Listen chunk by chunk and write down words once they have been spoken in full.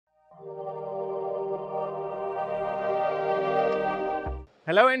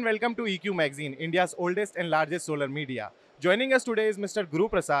Hello and welcome to EQ Magazine, India's oldest and largest solar media. Joining us today is Mr.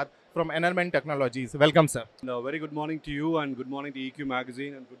 Guruprasad from Enerman Technologies. Welcome, sir. Very good morning to you, and good morning to EQ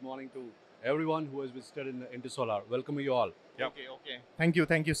Magazine, and good morning to everyone who has visited into Solar. Welcome you all. Yep. Okay.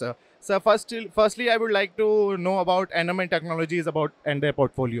 Thank you, sir. Sir, firstly, I would like to know about Enerman Technologies and their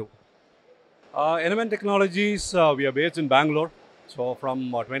portfolio. Enerman Technologies, we are based in Bangalore, so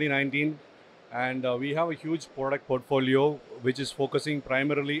from 2019, and we have a huge product portfolio which is focusing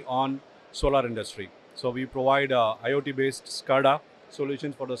primarily on solar industry. So we provide IoT-based SCADA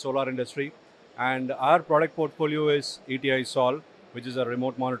solutions for the solar industry, and our product portfolio is ETI Sol, which is a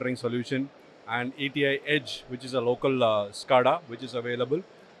remote monitoring solution, and ETI Edge, which is a local SCADA, which is available.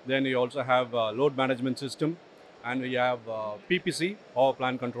 Then we also have load management system, and we have PPC, power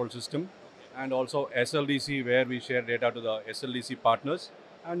plant control system, and also SLDC, where we share data to the SLDC partners,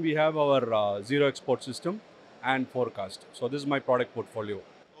 and we have our zero export system and forecast. So this is my product portfolio.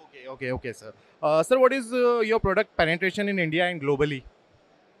 Okay, sir. Sir, what is your product penetration in India and globally?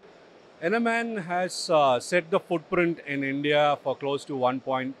 Enerman has set the footprint in India for close to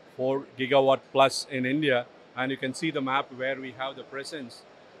 1.4 gigawatt plus in India, and you can see the map where we have the presence,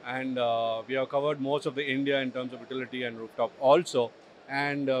 and we have covered most of the India in terms of utility and rooftop also,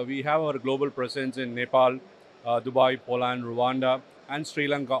 and we have our global presence in Nepal, Dubai, Poland, Rwanda, and Sri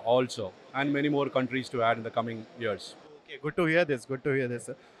Lanka also, and many more countries to add in the coming years. Okay, good to hear this. Good to hear this.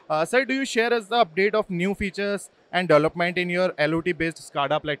 Sir, do you share us the update of new features and development in your LOT-based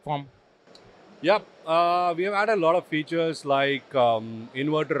SCADA platform? Yep, we have added a lot of features like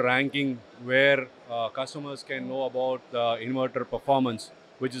inverter ranking, where customers can know about the inverter performance,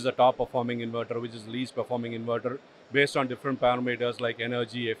 which is the top performing inverter, which is least performing inverter, based on different parameters like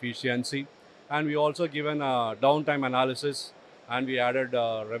energy, efficiency. And we also given a downtime analysis, and we added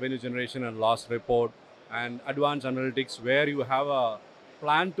revenue generation and loss report, and advanced analytics, where you have a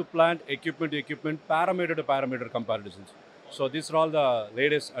plant to plant, equipment to equipment, parameter to parameter comparisons. So these are all the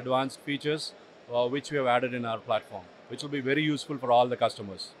latest advanced features which we have added in our platform, which will be very useful for all the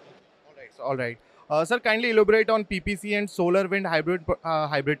customers. All right. Sir, kindly elaborate on PPC and solar wind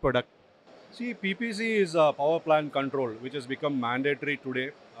hybrid product. See, PPC is a power plant control, which has become mandatory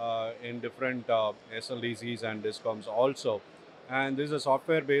today in different SLDCs and DISCOMs also. And this is a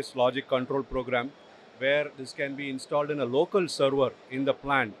software-based logic control program where this can be installed in a local server in the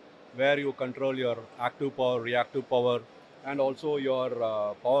plant, where you control your active power, reactive power, and also your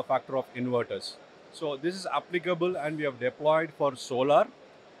power factor of inverters. So this is applicable, and we have deployed for solar,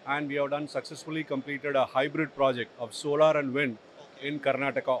 and we have done successfully completed a hybrid project of solar and wind in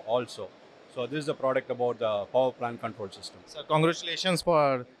Karnataka also. So this is a product about the power plant control system. So congratulations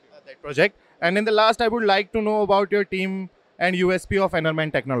for that project. And in the last, I would like to know about your team and USP of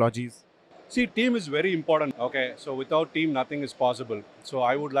Enerman Technologies. See, team is very important. Okay, so without team, nothing is possible. So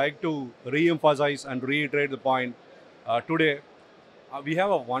I would like to re-emphasize and reiterate the point today. We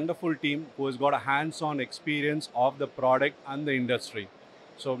have a wonderful team who has got a hands-on experience of the product and the industry.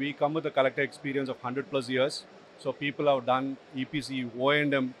 So we come with a collective experience of 100 plus years. So people have done EPC,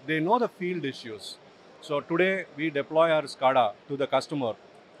 O&M, they know the field issues. So today we deploy our SCADA to the customer,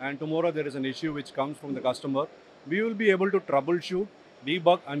 and tomorrow there is an issue which comes from the customer. We will be able to troubleshoot,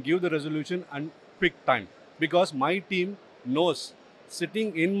 debug, and give the resolution and quick time, because my team knows,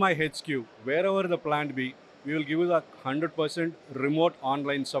 sitting in my HQ, wherever the plant be, we will give you the 100% remote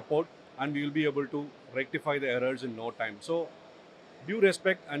online support, and we will be able to rectify the errors in no time. So due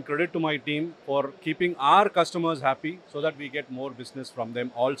respect and credit to my team for keeping our customers happy so that we get more business from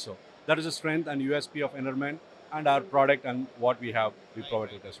them also. That is the strength and USP of Enerman and our product and what we have we provide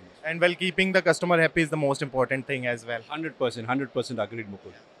to customers. And while keeping the customer happy is the most important thing as well. 100% agreed,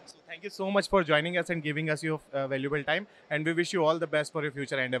 Mukul. So thank you so much for joining us and giving us your valuable time. And we wish you all the best for your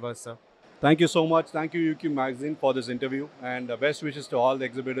future endeavors, sir. Thank you so much. Thank you, UQ Magazine, for this interview, and best wishes to all the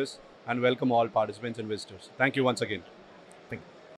exhibitors, and welcome all participants and visitors. Thank you once again.